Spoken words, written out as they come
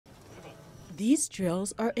These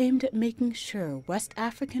drills are aimed at making sure West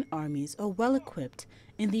African armies are well equipped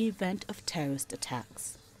in the event of terrorist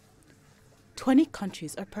attacks. 20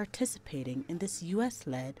 countries are participating in this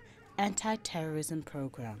US-led anti-terrorism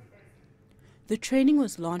program. The training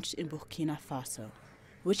was launched in Burkina Faso,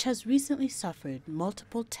 which has recently suffered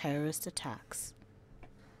multiple terrorist attacks.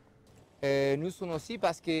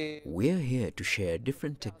 We're here to share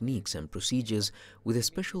different techniques and procedures with the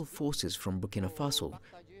special forces from Burkina Faso.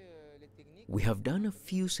 We have done a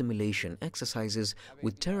few simulation exercises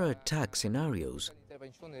with terror attack scenarios.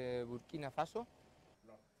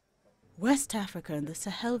 West Africa and the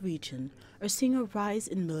Sahel region are seeing a rise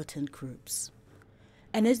in militant groups.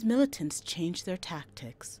 And as militants change their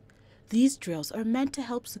tactics, these drills are meant to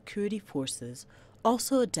help security forces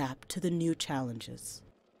also adapt to the new challenges.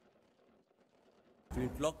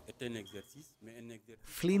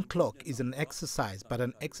 Flintlock is an exercise, but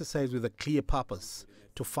an exercise with a clear purpose.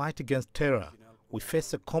 To fight against terror, we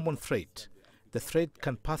face a common threat. The threat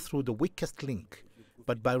can pass through the weakest link,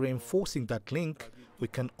 but by reinforcing that link, we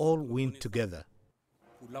can all win together.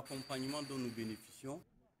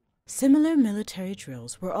 Similar military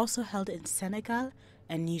drills were also held in Senegal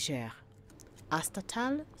and Niger.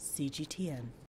 Astatal, CGTN.